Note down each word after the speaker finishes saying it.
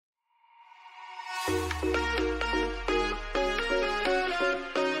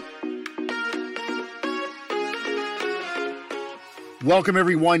Welcome,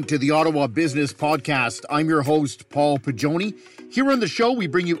 everyone, to the Ottawa Business Podcast. I'm your host, Paul Pagioni. Here on the show, we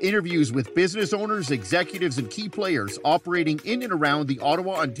bring you interviews with business owners, executives, and key players operating in and around the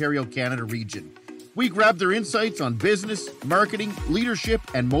Ottawa, Ontario, Canada region. We grab their insights on business, marketing, leadership,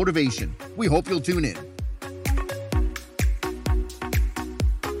 and motivation. We hope you'll tune in.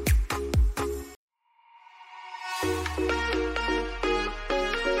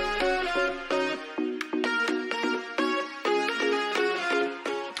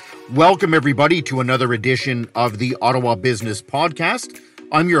 Welcome, everybody, to another edition of the Ottawa Business Podcast.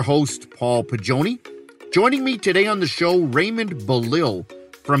 I'm your host, Paul Pagioni. Joining me today on the show, Raymond Belil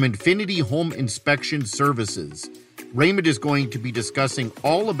from Infinity Home Inspection Services. Raymond is going to be discussing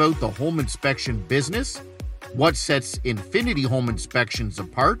all about the home inspection business, what sets Infinity Home Inspections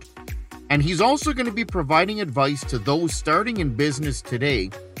apart, and he's also going to be providing advice to those starting in business today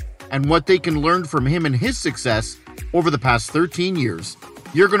and what they can learn from him and his success over the past 13 years.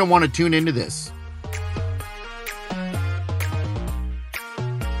 You're going to want to tune into this.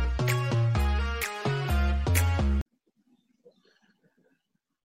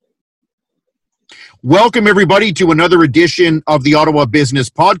 Welcome, everybody, to another edition of the Ottawa Business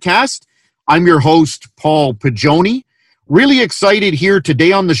Podcast. I'm your host, Paul Pagioni. Really excited here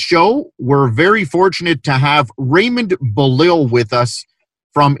today on the show. We're very fortunate to have Raymond Belil with us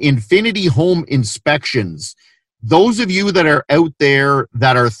from Infinity Home Inspections. Those of you that are out there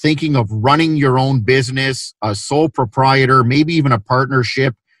that are thinking of running your own business, a sole proprietor, maybe even a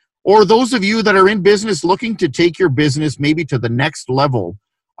partnership, or those of you that are in business looking to take your business maybe to the next level,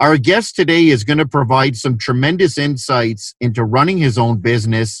 our guest today is going to provide some tremendous insights into running his own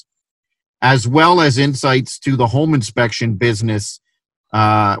business, as well as insights to the home inspection business.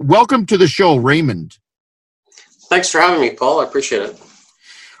 Welcome to the show, Raymond. Thanks for having me, Paul. I appreciate it.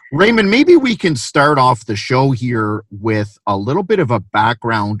 Raymond, maybe we can start off the show here with a little bit of a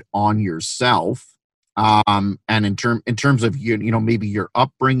background on yourself, and in terms of you know maybe your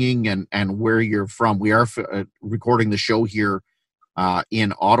upbringing and where you're from. We are recording the show here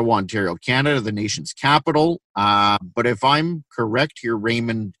in Ottawa, Ontario, Canada, the nation's capital. But if I'm correct here,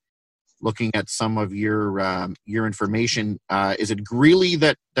 Raymond, looking at some of your information, is it Greeley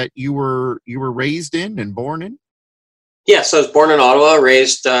that you were raised in and born in? Yes, I was born in Ottawa,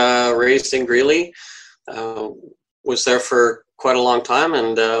 raised in Greeley. Was there for quite a long time,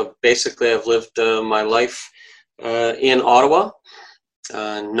 and basically I've lived my life in Ottawa.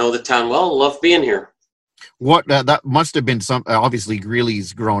 Know the town well. Love being here. What that must have been some. Obviously,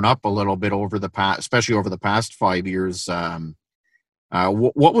 Greeley's grown up a little bit over the past, especially over the past 5 years.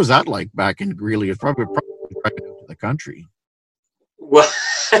 What was that like back in Greeley? It's probably right into the country.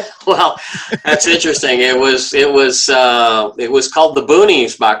 Well, that's interesting. It was called the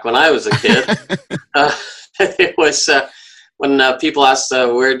Boonies back when I was a kid. It was when people asked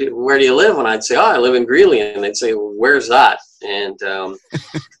where do you live, and I'd say, I live in Greeley, and they'd say, where's that? And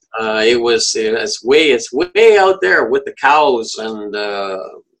it's way out there with the cows and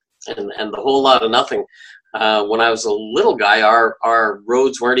the whole lot of nothing. When I was a little guy, our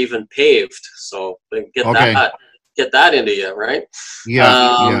roads weren't even paved, so get that into you, right?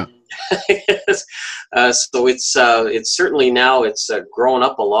 Yeah. So it's certainly now it's grown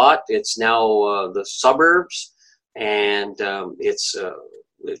up a lot. It's now the suburbs, and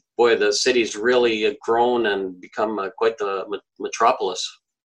the city's really grown and become quite the metropolis.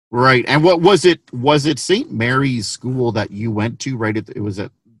 Right. And what was it? Was it St. Mary's School that you went to? Right, it was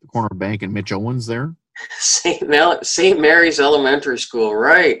at the corner of Bank and Mitch Owens there. St. Mary's Elementary School,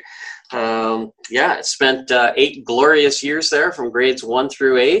 right? I spent 8 glorious years there, from grades 1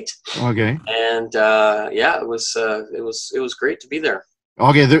 through 8. Okay. And it was great to be there.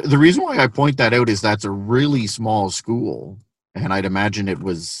 Okay. The reason why I point that out is that's a really small school, and I'd imagine it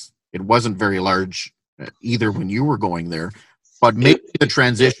wasn't very large either when you were going there. But maybe the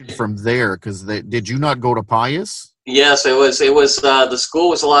transition from there, because did you not go to Pius? Yes, it was. The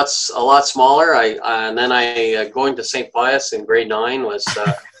school was a lot smaller. And then going to St. Pius in grade 9 was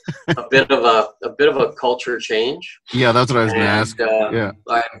a bit of a culture change. Yeah, that's what I was going to ask.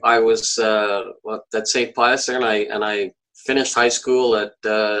 I was at St. Pius there, and I finished high school at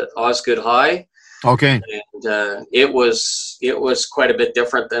Osgoode High. Okay. And it was quite a bit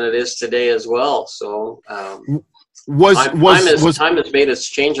different than it is today as well. So. Time has made its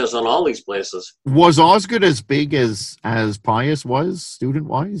changes on all these places. Was Osgoode as big as Pius was,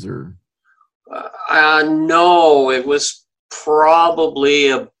 student-wise, or? No, it was probably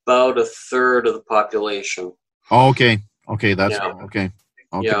about a third of the population. Oh, okay. Okay, that's okay. Okay.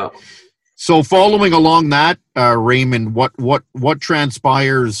 Yeah. So following along that, Raymond, what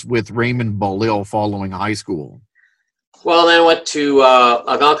transpires with Raymond Beaulieu following high school? Well, then I went to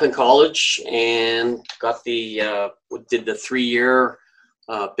Algonquin College and got did the 3-year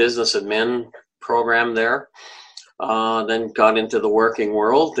business admin program there. Then got into the working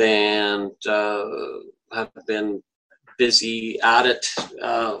world and have been busy at it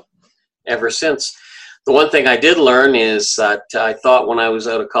ever since. The one thing I did learn is that I thought when I was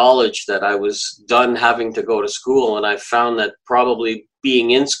out of college that I was done having to go to school, and I found that probably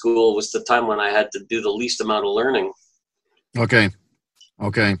being in school was the time when I had to do the least amount of learning. Okay.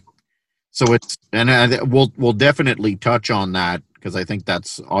 So we'll definitely touch on that, because I think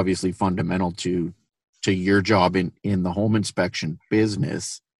that's obviously fundamental to your job in the home inspection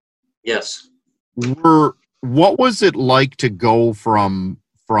business. Yes. What was it like to go from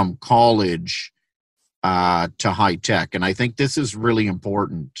college to high tech? And I think this is really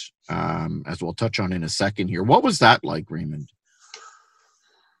important, as we'll touch on in a second here. What was that like, Raymond?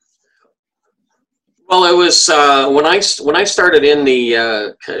 Well, it was when I started in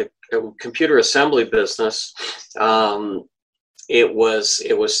the computer assembly business. It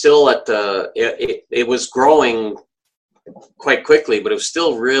was still at it was growing quite quickly, but it was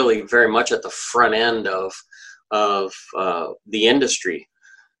still really very much at the front end of the industry.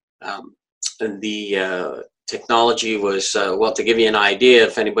 And the technology was, well, to give you an idea,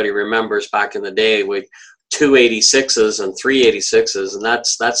 if anybody remembers back in the day, with 286s and 386s, and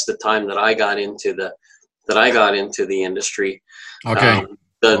that's the time that I got into the industry. Okay.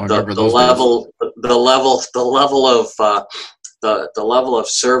 The level of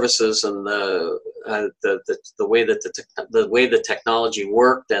services and the way that the way the technology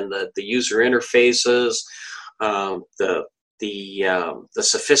worked and the user interfaces, the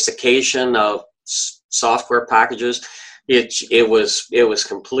sophistication of software packages, it was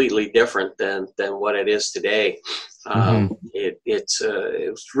completely different than what it is today. It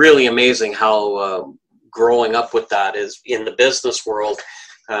was really amazing how growing up with that is in the business world,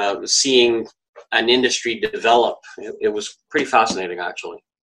 seeing an industry develop. It was pretty fascinating, actually.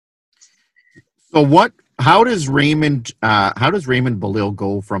 So how does Raymond Beaulieu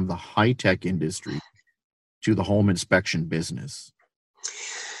go from the high tech industry to the home inspection business?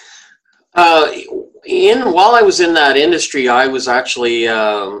 While I was in that industry, I was actually,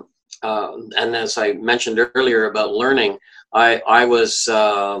 and as I mentioned earlier about learning, I was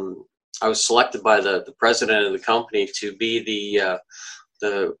selected by the president of the company to be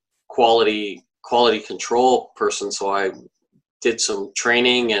the quality control person. So I did some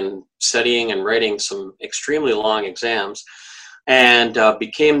training and studying and writing some extremely long exams, and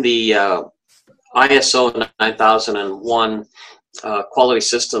became the ISO 9001 quality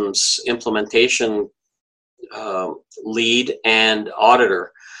systems implementation lead and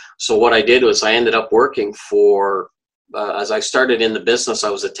auditor. So what I did was I ended up working for, as I started in the business, I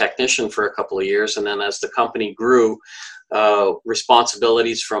was a technician for a couple of years, and then as the company grew,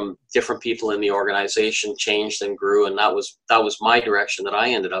 responsibilities from different people in the organization changed and grew, and that was my direction that I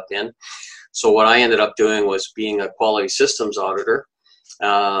ended up in. So what I ended up doing was being a quality systems auditor.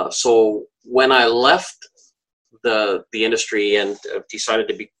 So when I left the industry and decided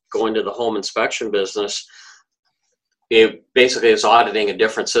to go into the home inspection business, it basically is auditing a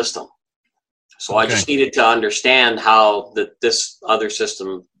different system. So I just needed to understand how this other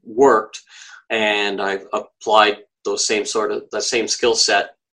system worked, and I applied the same skill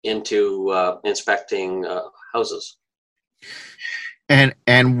set into inspecting houses.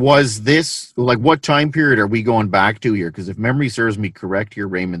 And was this, like, what time period are we going back to here? Because if memory serves me correct here,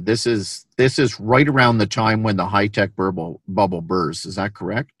 Raymond, this is right around the time when the high tech bubble burst. Is that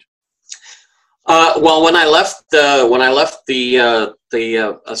correct? Well, when I left the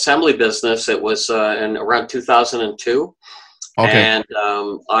assembly business, it was in around 2002. Okay. And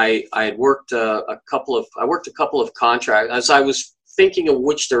I had worked a couple of contracts as I was thinking of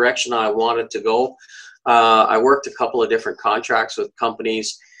which direction I wanted to go. I worked a couple of different contracts with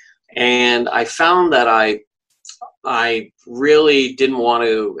companies, and I found that I really didn't want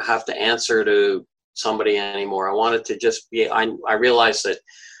to have to answer to somebody anymore. I wanted to just be. I realized that,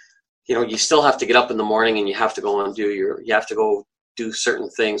 you still have to get up in the morning and you have to go and do certain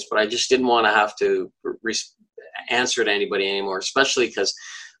things, but I just didn't want to have to answer to anybody anymore, especially because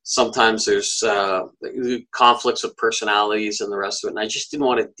sometimes there's conflicts of personalities and the rest of it, and I just didn't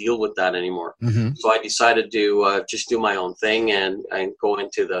want to deal with that anymore. Mm-hmm. So I decided to just do my own thing and go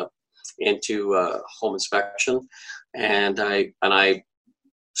into home inspection, and I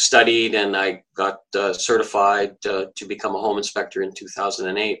studied and I got certified to become a home inspector in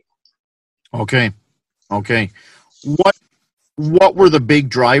 2008. Okay. what were the big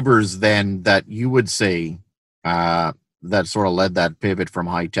drivers then that you would say that sort of led that pivot from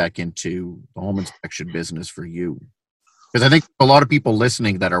high tech into the home inspection business for you? Because I think a lot of people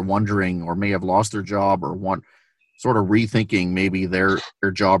listening that are wondering or may have lost their job or want sort of rethinking maybe their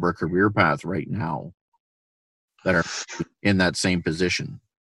job or career path right now that are in that same position.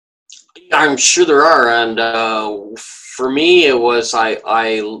 I'm sure there are. And for me, it was,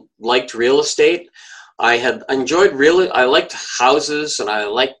 I liked real estate. I had enjoyed I liked houses, and I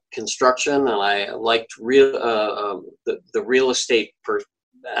liked construction, and I liked the real estate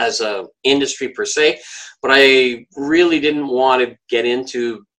as a industry per se, but I really didn't want to get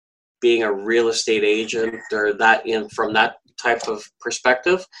into being a real estate agent or from that type of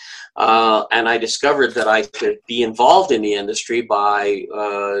perspective. And I discovered that I could be involved in the industry by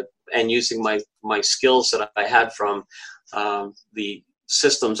and using my skills that I had from the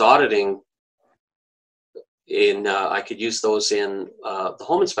systems auditing. I could use those in the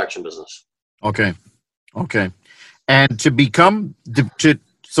home inspection business. Okay. And to become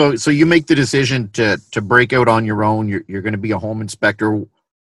so you make the decision to break out on your own. You're going to be a home inspector.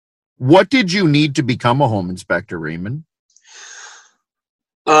 What did you need to become a home inspector, Raymond?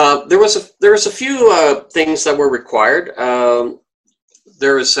 There was a few things that were required.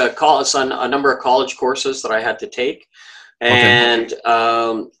 There was a number of college courses that I had to take, and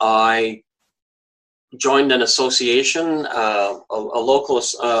I joined an association, a local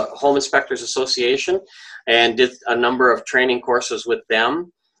home inspectors association, and did a number of training courses with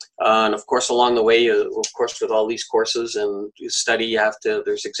them. And of course, along the way, with all these courses and you study,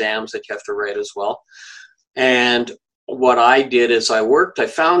 there's exams that you have to write as well. And what I did is I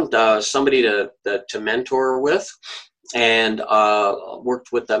found somebody to mentor with, and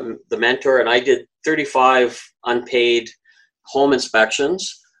worked with the mentor, and I did 35 unpaid home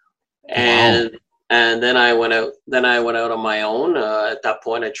inspections. And then I went out on my own. At that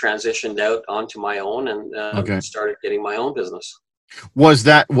point, I transitioned out onto my own and started getting my own business. Was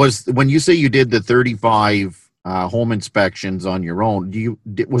when you say you did the 35 home inspections on your own,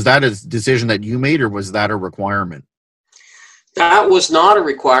 was that a decision that you made, or was that a requirement? That was not a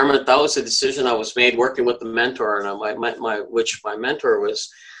requirement. That was a decision I was made working with the mentor, and my mentor was,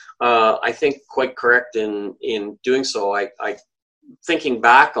 I think, quite correct in doing so. I thinking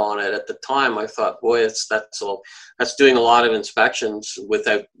back on it at the time, I thought, boy, that's doing a lot of inspections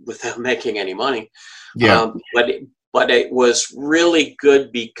without making any money. Yeah. But it was really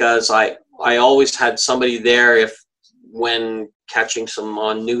good because I always had somebody there when catching some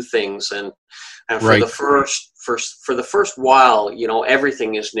on new things, and for the first while,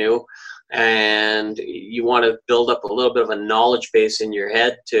 everything is new, and you want to build up a little bit of a knowledge base in your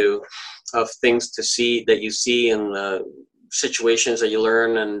head of things that you see in the situations that you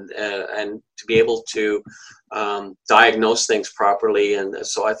learn, and to be able to diagnose things properly. And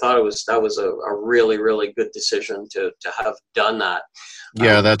so I thought that was a really, really good decision to have done that.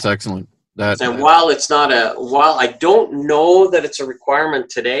 Yeah, that's excellent. While I don't know that it's a requirement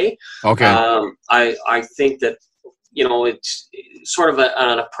today, I think that it's sort of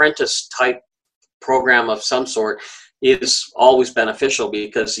an apprentice type program of some sort is always beneficial,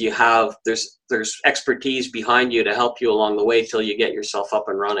 because there's expertise behind you to help you along the way till you get yourself up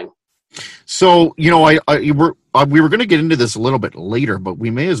and running. So, we were going to get into this a little bit later, but we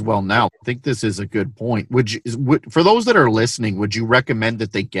may as well now. I think this is a good point. For those that are listening, would you recommend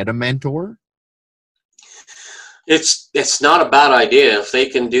that they get a mentor? It's not a bad idea if they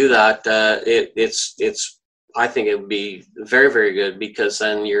can do that. I think it would be very, very good, because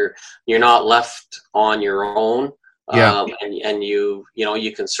then you're not left on your own. Yeah. And you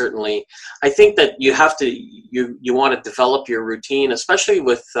can certainly, I think that you want to develop your routine, especially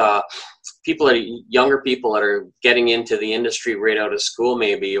with younger people that are getting into the industry right out of school,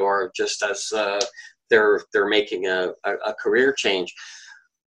 maybe, or just as they're making a career change,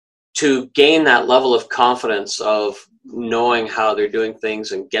 to gain that level of confidence of knowing how they're doing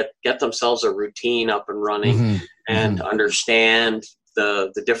things and get themselves a routine up and running, and understand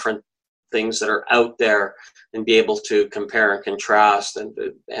the different things that are out there, and be able to compare and contrast, and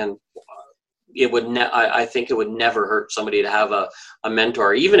it would I think it would never hurt somebody to have a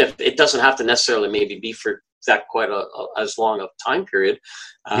mentor, even if it doesn't have to necessarily maybe be for that quite as long a time period,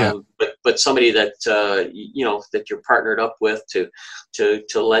 but somebody that that you're partnered up with to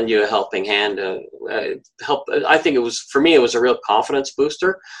lend you a helping hand, help. I think it was a real confidence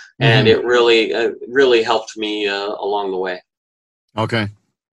booster, and it really helped me along the way. Okay.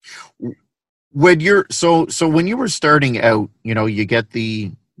 When you're when you were starting out, you get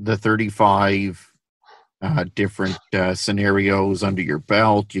the 35 different scenarios under your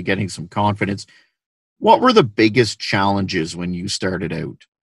belt, you're getting some confidence. What were the biggest challenges when you started out?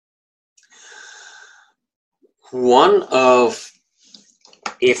 One of,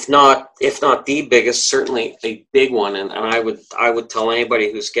 if not the biggest, certainly a big one, and I would tell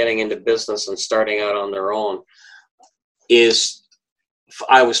anybody who's getting into business and starting out on their own, is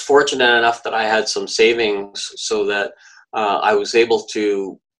I was fortunate enough that I had some savings so that I was able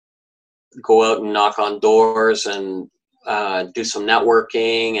to go out and knock on doors and do some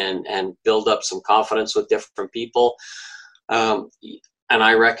networking and build up some confidence with different people. And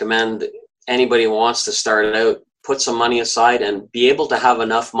I recommend anybody who wants to start out, put some money aside and be able to have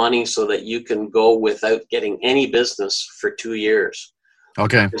enough money so that you can go without getting any business for 2 years.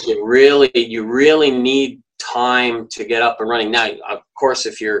 Okay. Because you really need time to get up and running. Now, of course,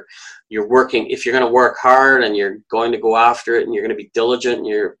 if you're working, if you're going to work hard and you're going to go after it and you're going to be diligent and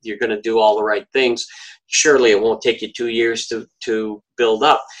you're going to do all the right things, surely it won't take you 2 years to build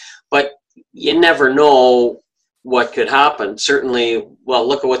up. But you never know what could happen. Certainly, well,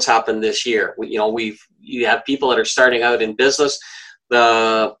 look at what's happened this year. You have people that are starting out in business.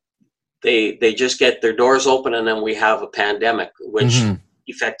 They just get their doors open, and then we have a pandemic, which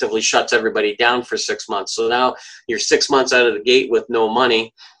effectively shuts everybody down for 6 months. So now you're 6 months out of the gate with no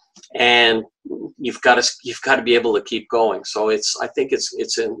money, and you've got to be able to keep going. So I think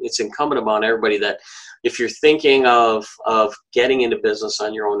it's incumbent upon everybody that if you're thinking of getting into business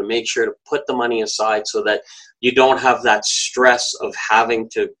on your own, to make sure to put the money aside so that you don't have that stress of having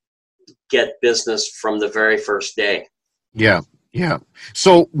to get business from the very first day. Yeah. Yeah.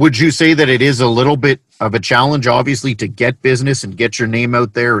 So would you say that it is a little bit of a challenge, obviously, to get business and get your name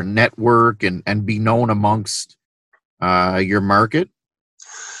out there and network and be known amongst your market?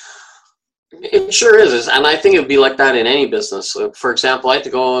 It sure is. And I think it would be like that in any business. So for example, I had to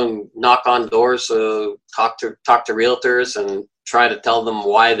go and knock on doors, talk to realtors and try to tell them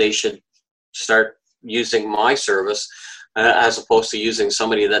why they should start using my service as opposed to using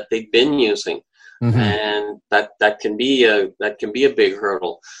somebody that they've been using. Mm-hmm. And that can be a big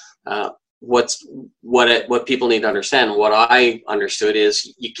hurdle. What people need to understand, what I understood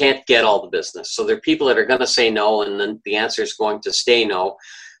is you can't get all the business. So there are people that are going to say no, and then the answer is going to stay no.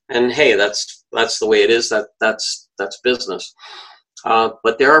 And hey, that's the way it is. That's business.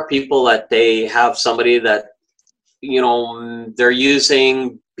 But there are people that they have somebody that they're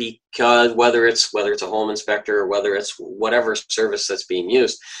using because whether it's a home inspector or whether it's whatever service that's being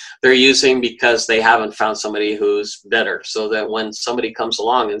used, they're using because they haven't found somebody who's better. So that when somebody comes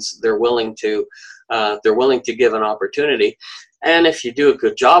along and they're willing to give an opportunity, and if you do a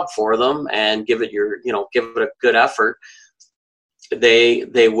good job for them and give it a good effort,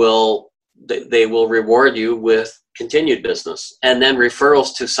 they will reward you with continued business and then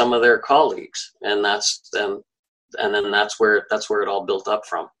referrals to some of their colleagues, and then that's where it all built up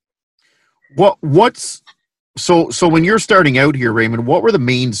from. So when you're starting out here, Raymond, what were the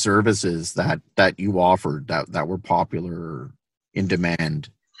main services that you offered that were popular or in demand?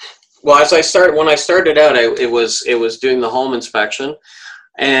 Well, when I started out, it was doing the home inspection,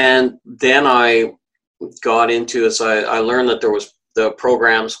 and then I got into it. So I learned that there was the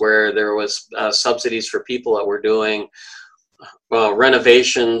programs where there was subsidies for people that were doing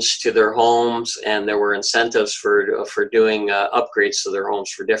renovations to their homes, and there were incentives for doing upgrades to their homes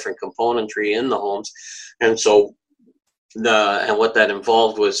for different componentry in the homes. And so what that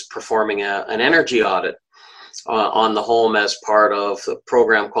involved was performing an energy audit on the home as part of the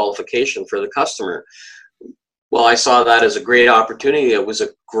program qualification for the customer. Well, I saw that as a great opportunity. It was a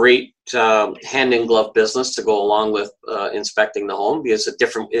great hand-in-glove business to go along with inspecting the home, because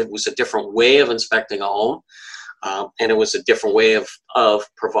it was a different way of inspecting a home. And it was a different way of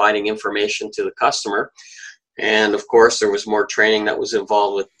providing information to the customer. And of course, there was more training that was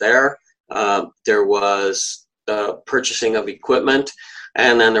involved with there. There was purchasing of equipment.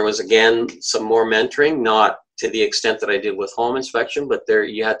 And then there was, again, some more mentoring, not to the extent that I did with home inspection, but there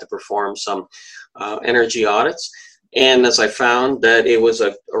you had to perform some energy audits. And as I found that it was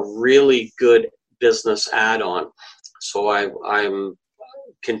a really good business add-on. So I'm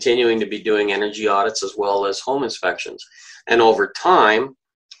continuing to be doing energy audits as well as home inspections. And over time,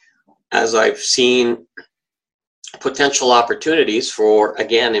 as I've seen potential opportunities for,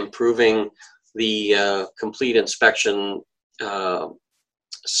 again, improving the complete inspection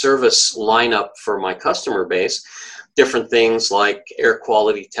service lineup for my customer base, different things like air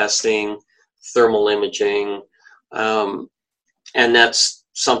quality testing, thermal imaging, and that's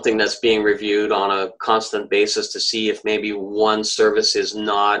something that's being reviewed on a constant basis to see if maybe one service is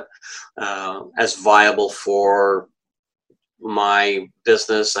not as viable for my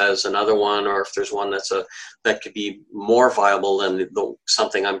business as another one, or if there's one that could be more viable than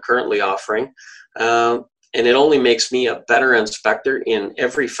something I'm currently offering. And it only makes me a better inspector in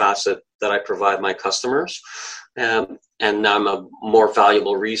every facet that I provide my customers. And I'm a more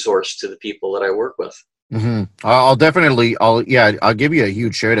valuable resource to the people that I work with. Mm-hmm. I'll give you a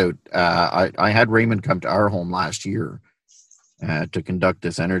huge shout out. I had Raymond come to our home last year to conduct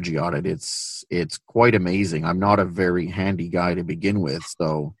this energy audit. It's quite amazing. I'm not a very handy guy to begin with,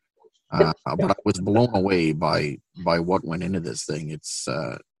 so but I was blown away by what went into this thing.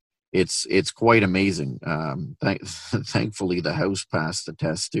 It's quite amazing. Thankfully, the house passed the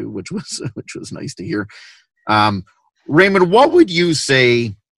test too, which was nice to hear. Raymond, what would you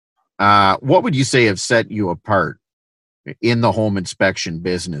say have set you apart in the home inspection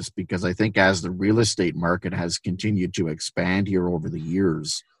business? Because I think as the real estate market has continued to expand here over the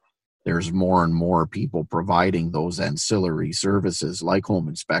years, there's more and more people providing those ancillary services like home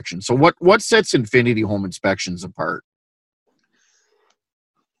inspection. So what sets Infinity Home Inspections apart?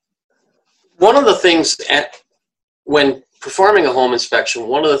 One of the things when performing a home inspection,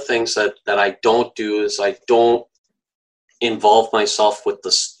 one of the things that I don't do is I don't involve myself with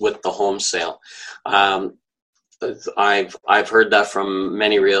the home sale. I've heard that from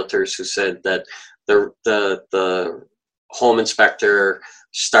many realtors who said that the home inspector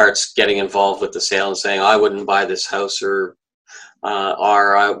starts getting involved with the sale and saying, I wouldn't buy this house or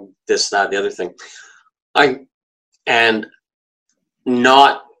this, that, the other thing. And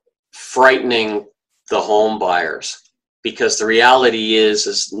not frightening the home buyers, because the reality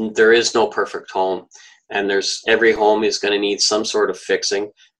is there is no perfect home, and every home is going to need some sort of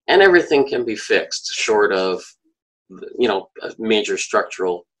fixing, and everything can be fixed short of, a major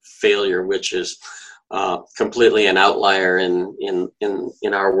structural failure, which is completely an outlier in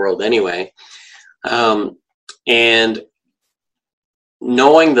our world anyway. And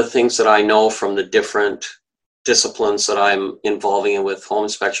knowing the things that I know from the different disciplines that I'm involving in with home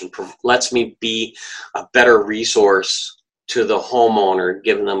inspection lets me be a better resource to the homeowner,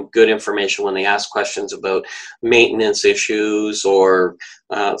 giving them good information when they ask questions about maintenance issues or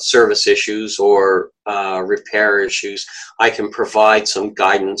service issues or repair issues. I can provide some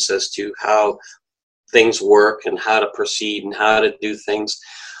guidance as to how things work and how to proceed and how to do things.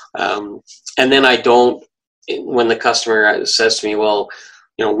 And then when the customer says to me, well,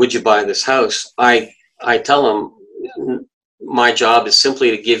 would you buy this house? I tell them my job is simply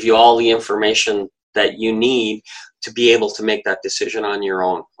to give you all the information that you need to be able to make that decision on your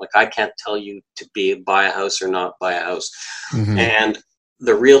own. Like, I can't tell you to buy a house or not buy a house. Mm-hmm. And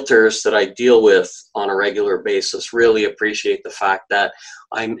the realtors that I deal with on a regular basis really appreciate the fact that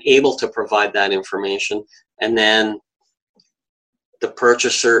I'm able to provide that information, and then the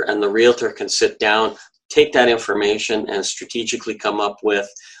purchaser and the realtor can sit down, take that information, and strategically come up with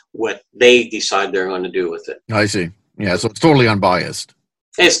what they decide they're going to do with it. I see. Yeah, so it's totally unbiased.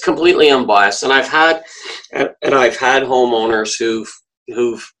 It's completely unbiased, and I've had homeowners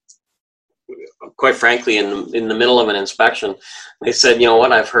who've quite frankly, in the middle of an inspection, they said, you know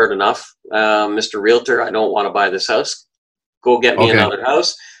what, I've heard enough, Mr. Realtor, I don't want to buy this house. Go get me another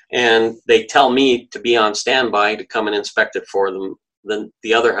house. And they tell me to be on standby to come and inspect it for them,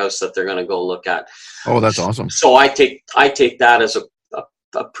 the other house that they're going to go look at. Oh, that's awesome. So I take that as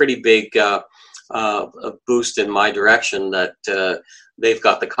a pretty big a boost in my direction, that they've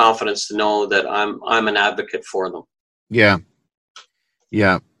got the confidence to know that I'm an advocate for them. Yeah,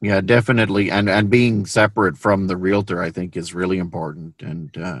 definitely. And being separate from the realtor, I think, is really important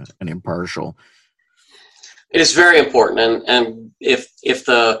and impartial. It is very important, and if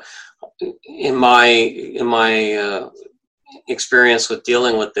in my experience with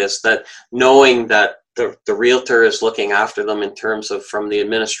dealing with this, that knowing that the realtor is looking after them in terms of from the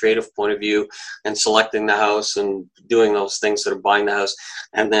administrative point of view and selecting the house and doing those things that are buying the house,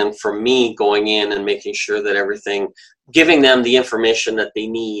 and then for me going in and making sure that everything, giving them the information that they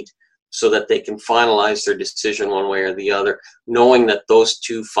need so that they can finalize their decision one way or the other, knowing that those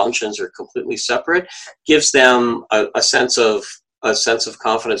two functions are completely separate, gives them a sense of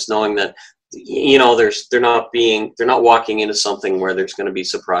confidence, knowing that they're not walking into something where there's going to be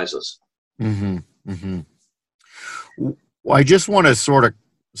surprises. Mm-hmm. Mm-hmm. Well, I just want to sort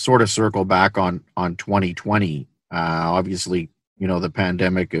of circle back on 2020. Obviously, the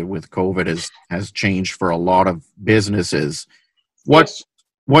pandemic with COVID has changed for a lot of businesses. What's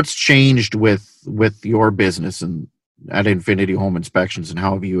changed with your business and at Infinity Home Inspections, and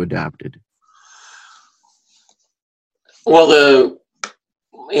how have you adapted? Well, the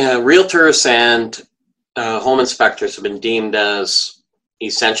realtors and home inspectors have been deemed as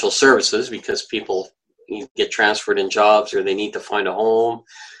essential services because people get transferred in jobs or they need to find a home,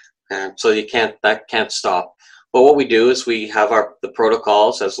 and so that can't stop. But what we do is we have the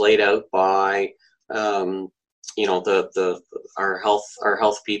protocols as laid out by our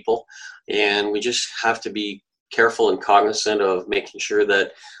health people, and we just have to be careful and cognizant of making sure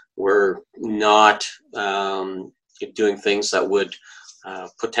that we're not doing things that would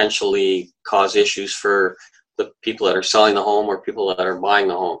potentially cause issues for the people that are selling the home or people that are buying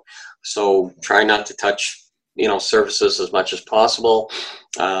the home. So try not to touch services as much as possible.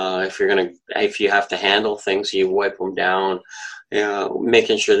 If you have to handle things, you wipe them down.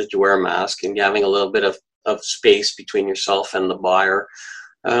 Making sure that you wear a mask and having a little bit of space between yourself and the buyer.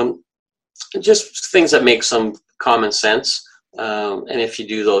 Just things that make some common sense. And if you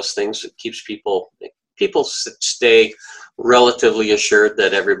do those things, it keeps people stay relatively assured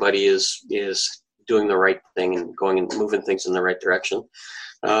that everybody is doing the right thing and going and moving things in the right direction.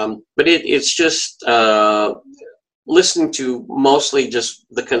 But it's just listening to mostly just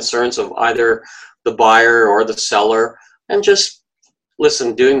the concerns of either the buyer or the seller, and just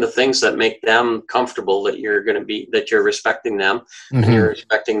doing the things that make them comfortable, that you're respecting them, mm-hmm. and you're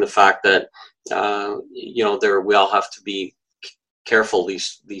respecting the fact that we all have to be careful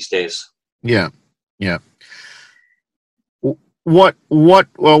these days. Yeah. What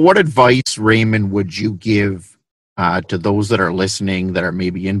advice, Raymond, would you give to those that are listening, that are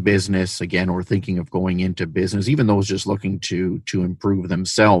maybe in business again, or thinking of going into business, even those just looking to improve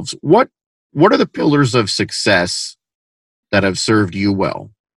themselves? What are the pillars of success that have served you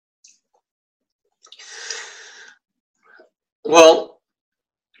well? Well,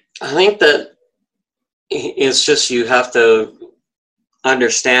 I think that it's just, you have to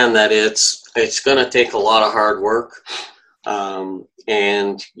understand that it's going to take a lot of hard work,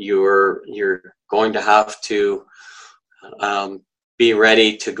 and you're going to have to be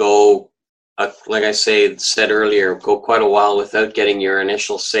ready to go, like I said earlier, go quite a while without getting your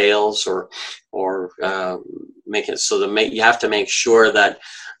initial sales, or make it so that you have to make sure that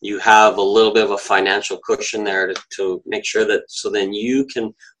you have a little bit of a financial cushion there to make sure that, so then you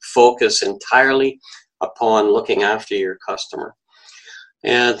can focus entirely upon looking after your customer.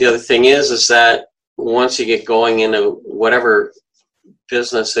 And the other thing is that once you get going into whatever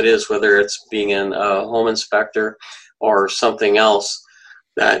business it is, whether it's being a home inspector or something else,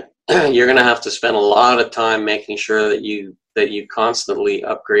 that you're going to have to spend a lot of time making sure that you constantly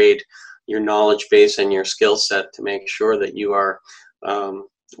upgrade your knowledge base and your skill set to make sure that you are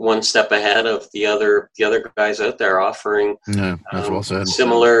one step ahead of the other guys out there offering that's well said.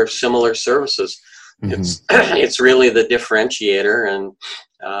 similar services. Mm-hmm. It's really the differentiator,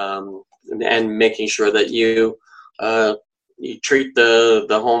 and making sure that you treat the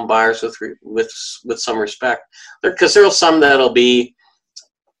home buyers with some respect, because there are some that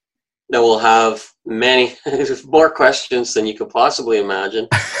will have many more questions than you could possibly imagine,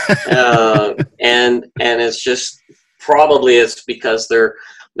 and it's just probably it's because they're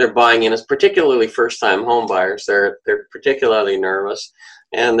buying in as particularly first-time home buyers. They're particularly nervous,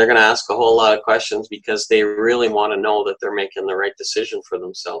 and they're going to ask a whole lot of questions because they really want to know that they're making the right decision for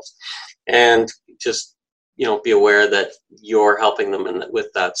themselves. And just be aware that you're helping them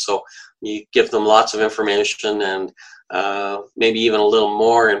with that. So you give them lots of information, and maybe even a little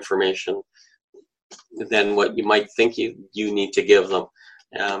more information than what you might think you need to give them.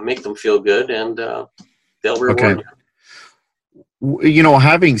 Make them feel good, and they'll reward you.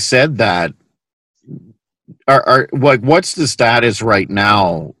 Having said that, what's the status right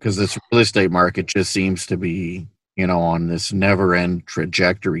now? Because this real estate market just seems to be, on this never-end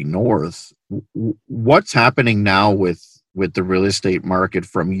trajectory north. What's happening now with the real estate market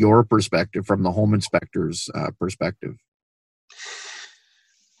from your perspective, from the home inspector's perspective?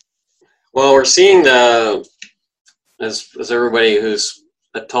 Well, we're seeing as everybody who's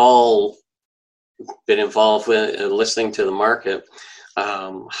at all been involved with listening to the market,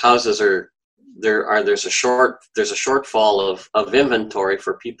 houses there's a shortfall of inventory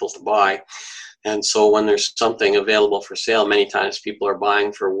for people to buy. And so when there's something available for sale, many times people are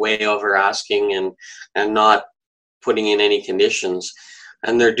buying for way over asking and not putting in any conditions.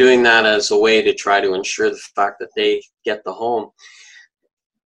 And they're doing that as a way to try to ensure the fact that they get the home.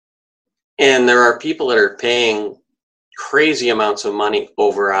 And there are people that are paying crazy amounts of money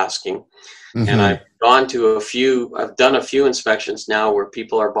over asking. Mm-hmm. And I've done a few inspections now where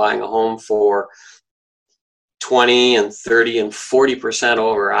people are buying a home for 20 and 30 and 40%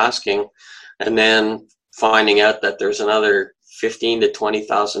 over asking, and then finding out that there's another $15,000 to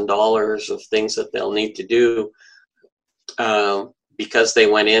 $20,000 of things that they'll need to do because they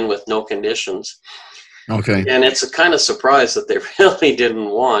went in with no conditions. Okay. And it's a kind of surprise that they really didn't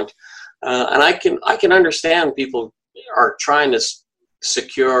want. And I can understand people are trying to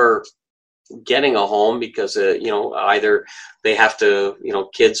secure, getting a home because, either they have to,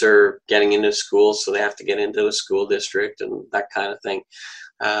 kids are getting into school, so they have to get into a school district and that kind of thing.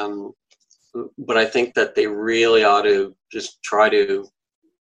 But I think that they really ought to just try to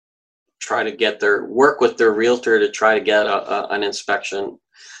work with their realtor to try to get an inspection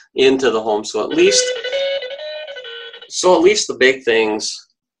into the home. So at least the big things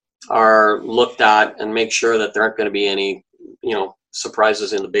are looked at and make sure that there aren't going to be any,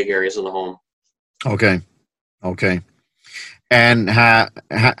 surprises in the big areas of the home. Okay. And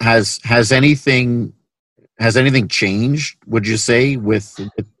has anything changed, would you say, with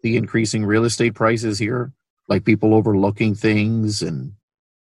the increasing real estate prices here? Like people overlooking things? And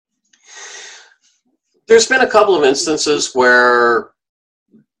there's been a couple of instances where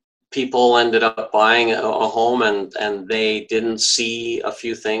people ended up buying a home and they didn't see a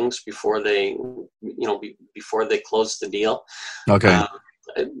few things before they closed the deal. Okay.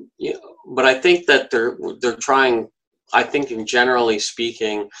 But I think that they're trying. I think, in generally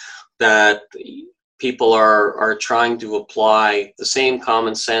speaking, that people are trying to apply the same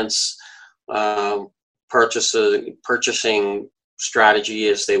common sense purchasing strategy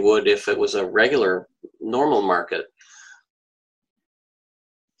as they would if it was a regular, normal market.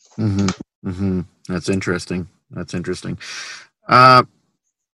 That's interesting.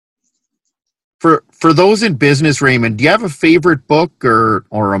 For those in business, Raymond, do you have a favorite book or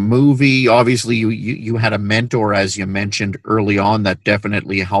a movie? Obviously, you had a mentor, as you mentioned early on, that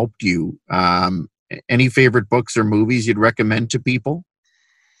definitely helped you. Any favorite books or movies you'd recommend to people?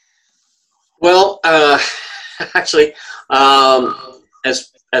 Well, actually,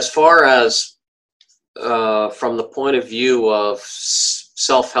 as far as from the point of view of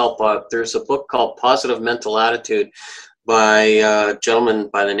self-help, there's a book called Positive Mental Attitude by a gentleman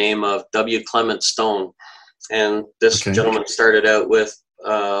by the name of W. Clement Stone. And this gentleman started out with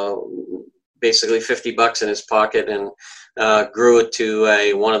basically $50 in his pocket and grew it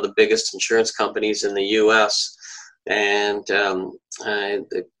to one of the biggest insurance companies in the U.S. And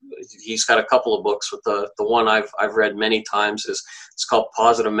he's got a couple of books, with the one I've read many times it's called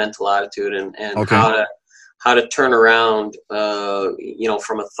Positive Mental Attitude, and how to turn around,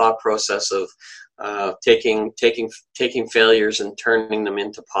 from a thought process of taking failures and turning them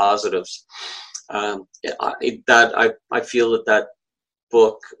into positives. I feel that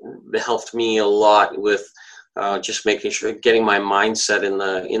book helped me a lot with just making sure, getting my mindset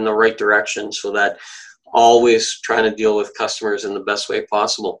in the right direction, so that always trying to deal with customers in the best way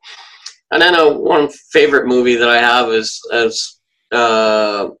possible. And then one favorite movie that I have is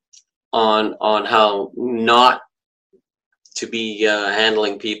on how not to be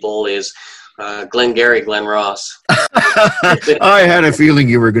handling people is Glengarry Glen Ross. I had a feeling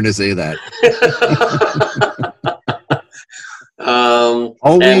you were going to say that.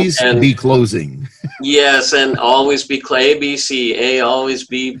 Always be closing. Yes, and always be ABC. A always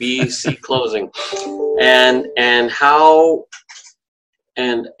be B, C closing. And how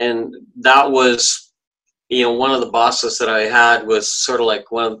and that was, one of the bosses that I had was sort of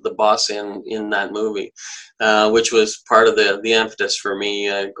like one of the boss in that movie, which was part of the impetus for me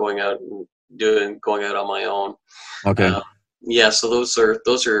going out on my own. Okay. So those are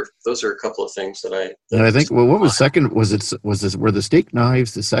a couple of things that I. And I think, well, what was second? Were the steak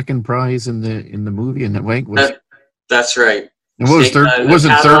knives the second prize in the movie? And that's right. And what was third?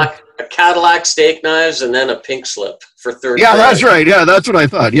 Wasn't third? A Cadillac steak knives, and then a pink slip for third. Yeah, prize. That's right. Yeah, that's what I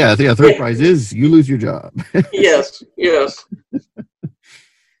thought. Yeah, third prize is you lose your job. Yes.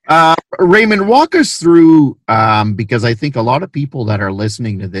 Raymond, walk us through, because I think a lot of people that are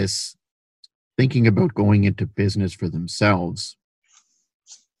listening to this, thinking about going into business for themselves,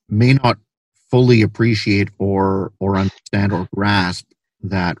 may not fully appreciate or understand or grasp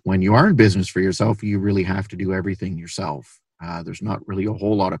that when you are in business for yourself, you really have to do everything yourself. There's not really a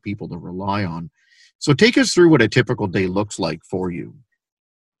whole lot of people to rely on. So take us through what a typical day looks like for you.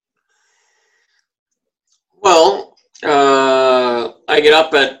 Well, I get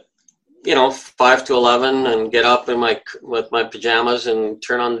up at 5 to 11 and get up with my pajamas and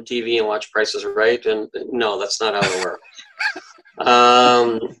turn on the TV and watch Price is Right. And no, that's not how it works.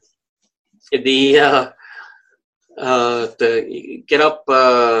 Get up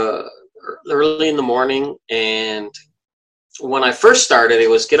early in the morning, and when I first started, it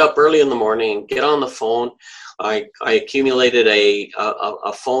was get up early in the morning and get on the phone. I accumulated a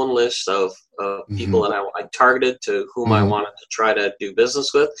phone list of people that I targeted to whom I wanted to try to do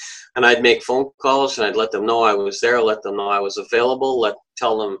business with, and I'd make phone calls and I'd let them know I was there, let them know I was available,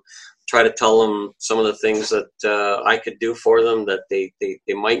 try to tell them some of the things that I could do for them that they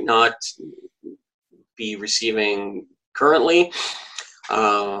might not be receiving currently.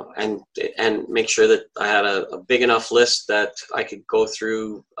 and make sure that I had a big enough list that I could go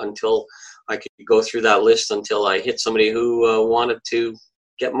through that list until I hit somebody who wanted to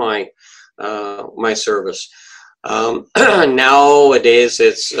get my service. Nowadays,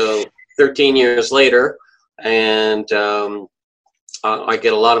 it's 13 years later, and I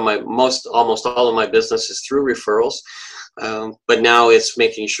get a lot of almost all of my business is through referrals. But now it's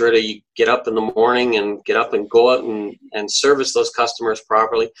making sure that you get up in the morning and get up and go out and service those customers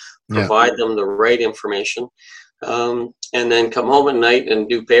properly, provide them the right information, and then come home at night and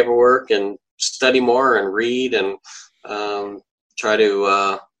do paperwork and study more and read and try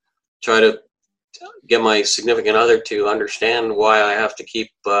to get my significant other to understand why I have to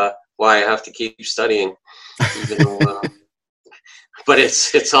keep studying, even though. But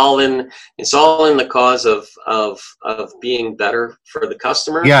it's all in the cause of being better for the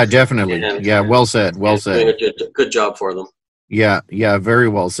customer. Yeah, definitely. Well said. Well said. Doing a good job for them. Yeah, very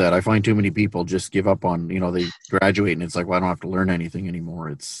well said. I find too many people just give up on, they graduate and it's like, well, I don't have to learn anything anymore.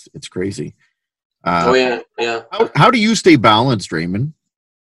 It's crazy. Yeah. How do you stay balanced, Raymond?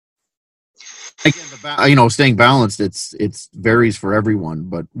 Again, staying balanced, it's varies for everyone.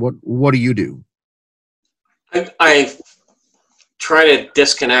 But what do you do? I try to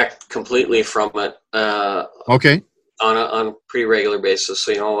disconnect completely from it. Okay. On a pretty regular basis.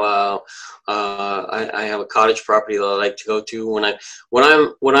 So I have a cottage property that I like to go to when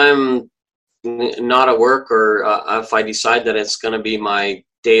I'm not at work, or if I decide that it's going to be my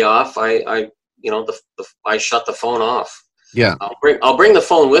day off, I shut the phone off. Yeah. I'll bring the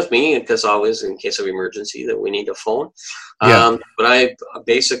phone with me, because always in case of emergency that we need a phone. Yeah. But I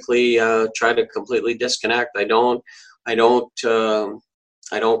basically try to completely disconnect. I don't go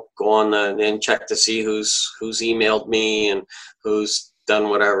on and check to see who's emailed me and who's done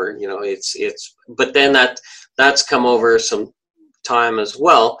whatever. But then that's come over some time as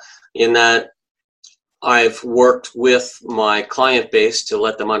well, in that I've worked with my client base to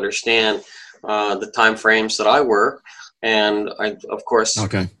let them understand the time frames that I work, and I, of course,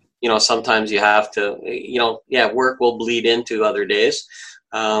 okay. Sometimes you have to, work will bleed into other days.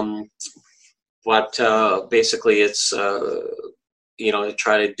 But basically it's, to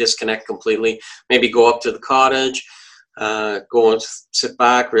try to disconnect completely, maybe go up to the cottage, go and sit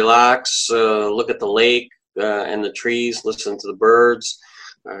back, relax, look at the lake and the trees, listen to the birds,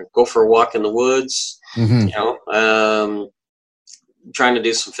 go for a walk in the woods, trying to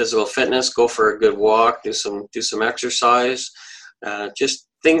do some physical fitness, go for a good walk, do some exercise, just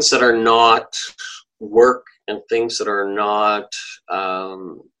things that are not work and things that are not,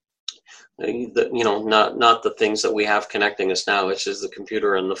 not the things that we have connecting us now, which is the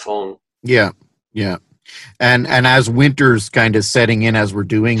computer and the phone. Yeah. And as winter's kind of setting in as we're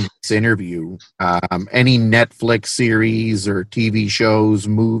doing this interview, any Netflix series or TV shows,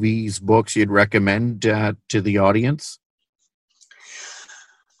 movies, books you'd recommend to the audience?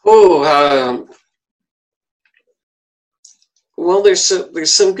 Well, there's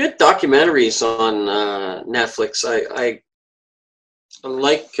some good documentaries on Netflix. I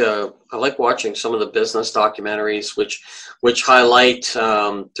like watching some of the business documentaries, which highlight.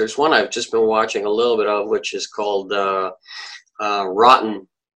 There's one I've just been watching a little bit of, which is called Rotten,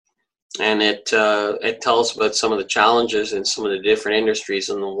 and it tells about some of the challenges in some of the different industries.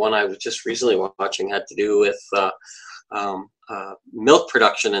 And the one I was just recently watching had to do with milk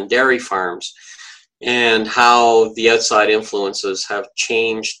production and dairy farms, and how the outside influences have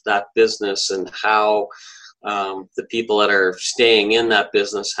changed that business, and how the people that are staying in that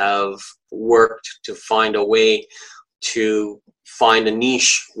business have worked to find a way to find a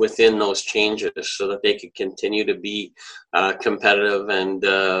niche within those changes so that they could continue to be competitive and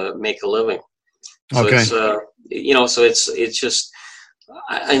make a living. So okay. it's just,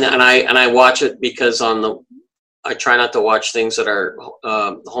 and I watch it because I try not to watch things that are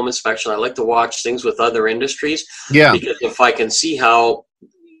home inspection. I like to watch things with other industries. Yeah. Because if I can see how,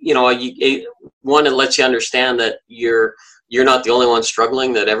 it lets you understand that you're not the only one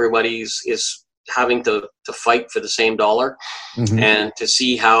struggling, that everybody's is having to fight for the same dollar. Mm-hmm. And to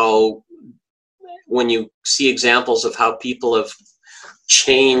see how, when you see examples of how people have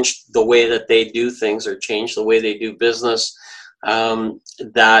changed the way that they do things or changed the way they do business,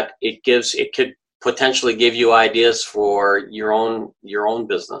 that it could potentially give you ideas for your own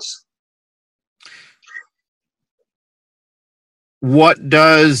business. What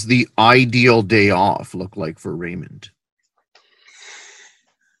does the ideal day off look like for Raymond?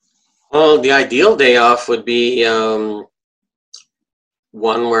 Well, the ideal day off would be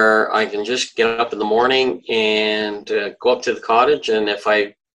one where I can just get up in the morning and go up to the cottage, and if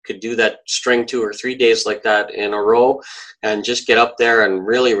I could do that, string 2 or 3 days like that in a row, and just get up there and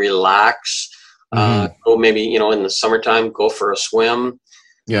really relax. Go maybe, in the summertime, go for a swim.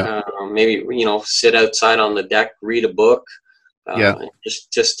 Yeah. Maybe, sit outside on the deck, read a book.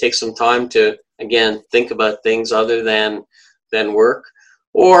 Just take some time to, again, think about things other than work.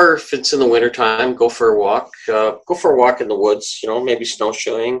 Or if it's in the wintertime, go for a walk. Go for a walk in the woods, maybe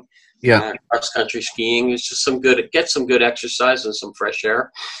snowshoeing. Cross-country skiing. It's just get some good exercise and some fresh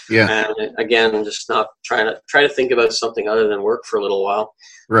air. And again, just not try to think about something other than work for a little while.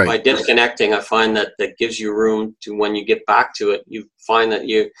 Right. By disconnecting, I find that gives you room to, when you get back to it, you find that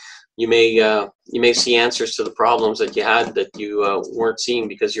you may see answers to the problems that you had that you weren't seeing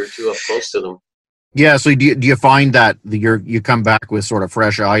because you're too up close to them. Yeah. So do you find that you come back with sort of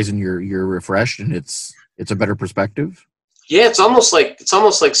fresh eyes and you're refreshed and it's a better perspective? Yeah, it's almost like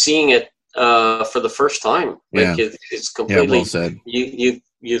seeing it for the first time. Like it's completely. Well said.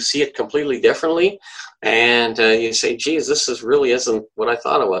 You see it completely differently, and you say, "Geez, this really isn't what I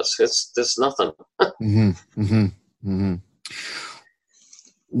thought it was. It's nothing."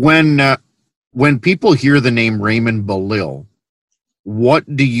 When people hear the name Raymond Belil,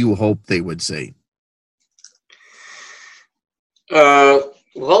 what do you hope they would say?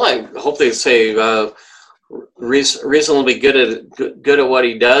 Well, I hope they say reasonably good at what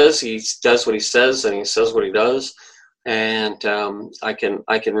he does. He does what he says, and he says what he does. And I can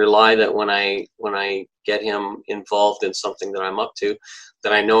rely that when I get him involved in something that I'm up to,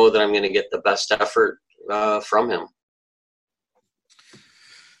 that I know that I'm going to get the best effort from him.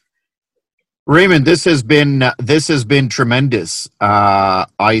 Raymond, this has been tremendous.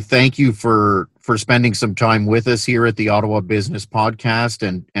 I thank you for spending some time with us here at the Ottawa Business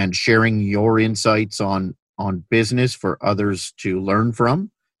Podcast and sharing your insights on business for others to learn from.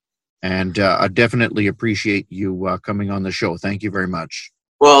 And I definitely appreciate you coming on the show. Thank you very much.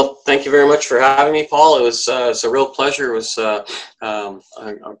 Well, thank you very much for having me, Paul. It was it's a real pleasure. It was a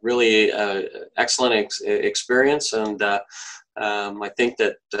really excellent experience, and I think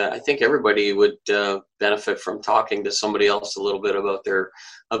everybody would benefit from talking to somebody else a little bit about their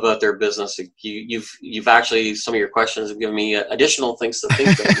business. You've actually, some of your questions have given me additional things to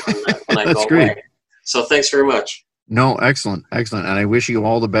think of when I go away. So thanks very much. No, excellent. And I wish you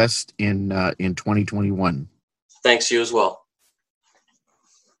all the best in 2021. Thanks, you as well.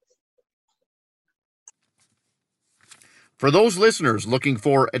 For those listeners looking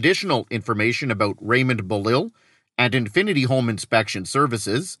for additional information about Raymond Belil and Infinity Home Inspection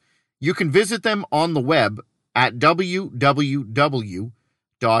Services, you can visit them on the web at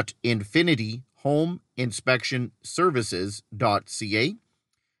www.infinityhomeinspectionservices.ca.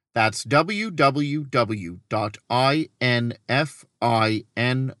 That's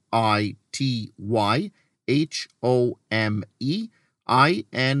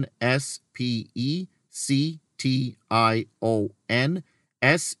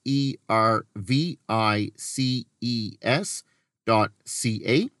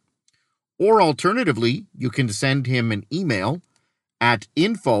Or alternatively, you can send him an email at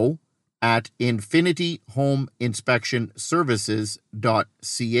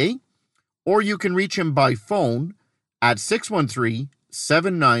info@infinityhomeinspectionservices.ca, or you can reach him by phone at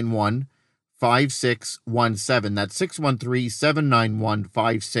 613-791-5617. That's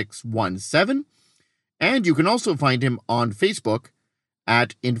 613-791-5617. And you can also find him on Facebook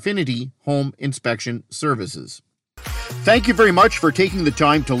at Infinity Home Inspection Services. Thank you very much for taking the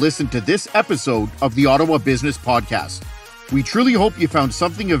time to listen to this episode of the Ottawa Business Podcast. We truly hope you found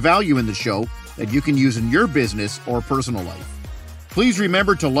something of value in the show that you can use in your business or personal life. Please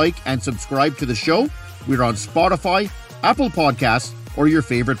remember to like and subscribe to the show. We're on Spotify, Apple Podcasts, or your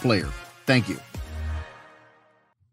favorite player. Thank you.